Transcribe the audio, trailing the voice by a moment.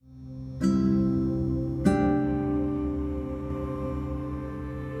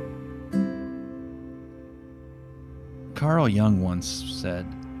Carl Jung once said,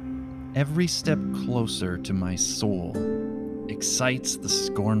 "Every step closer to my soul excites the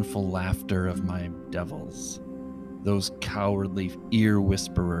scornful laughter of my devils, those cowardly ear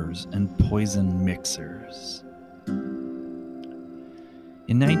whisperers and poison mixers."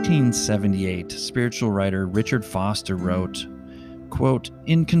 In 1978, spiritual writer Richard Foster wrote, quote,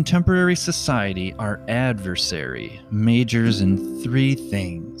 "In contemporary society, our adversary majors in three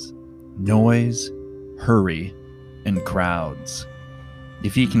things: noise, hurry, and crowds.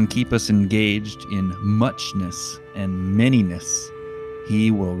 If he can keep us engaged in muchness and manyness, he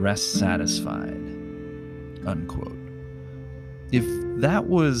will rest satisfied." Unquote. If that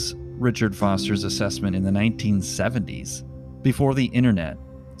was Richard Foster's assessment in the 1970s, before the internet,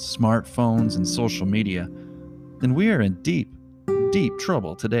 smartphones, and social media, then we are in deep, deep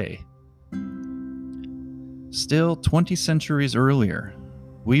trouble today. Still, 20 centuries earlier,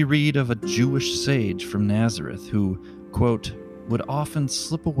 we read of a Jewish sage from Nazareth who, quote, "would often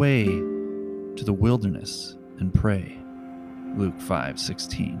slip away to the wilderness and pray." Luke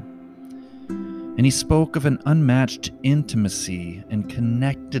 5:16. And he spoke of an unmatched intimacy and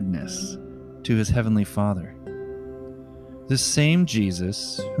connectedness to his heavenly Father. This same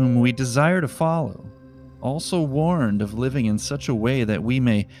Jesus, whom we desire to follow, also warned of living in such a way that we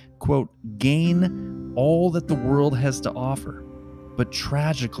may, quote, "gain all that the world has to offer, but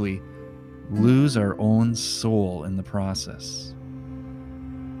tragically lose our own soul in the process."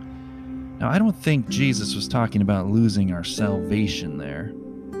 Now, I don't think Jesus was talking about losing our salvation there,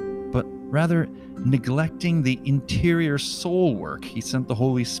 but rather neglecting the interior soul work he sent the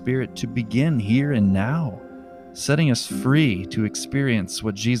Holy Spirit to begin here and now, setting us free to experience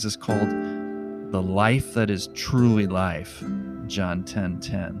what Jesus called the life that is truly life, John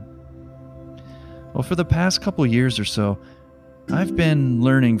 10:10. Well, for the past couple years or so, I've been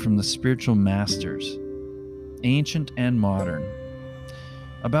learning from the spiritual masters, ancient and modern,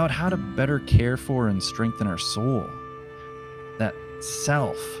 about how to better care for and strengthen our soul, that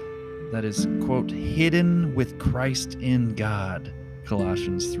self that is, quote, "hidden with Christ in God,"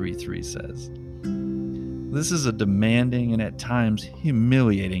 Colossians 3:3 says. This is a demanding and at times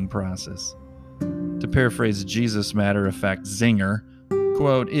humiliating process. To paraphrase Jesus' matter-of-fact zinger,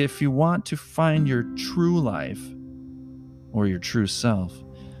 quote, "if you want to find your true life or your true self,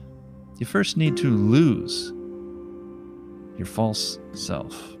 you first need to lose your false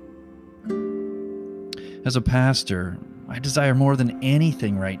self." As a pastor, I desire more than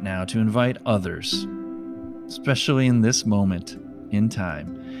anything right now to invite others, especially in this moment in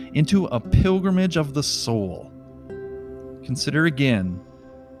time, into a pilgrimage of the soul. Consider again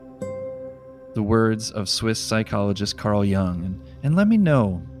the words of Swiss psychologist Carl Jung, and let me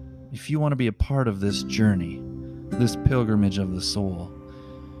know if you want to be a part of this journey, this pilgrimage of the soul.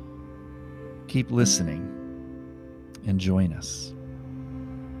 Keep listening and join us.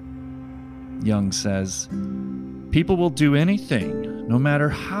 Jung says, "People will do anything, no matter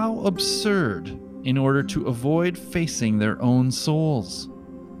how absurd, in order to avoid facing their own souls.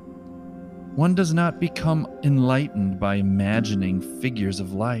 One does not become enlightened by imagining figures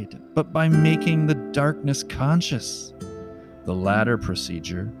of light, but by making the darkness conscious. The latter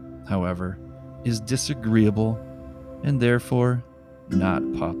procedure, however, is disagreeable and therefore not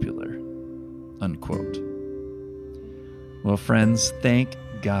popular." Unquote. Well, friends, thank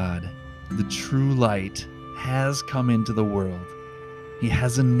God the true light has come into the world. He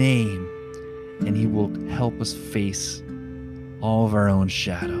has a name, and he will help us face all of our own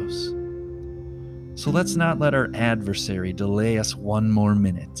shadows. So let's not let our adversary delay us one more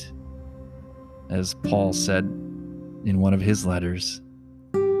minute. As Paul said in one of his letters,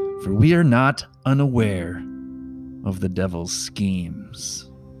 "For we are not unaware of the devil's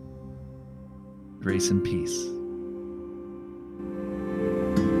schemes." Grace and peace.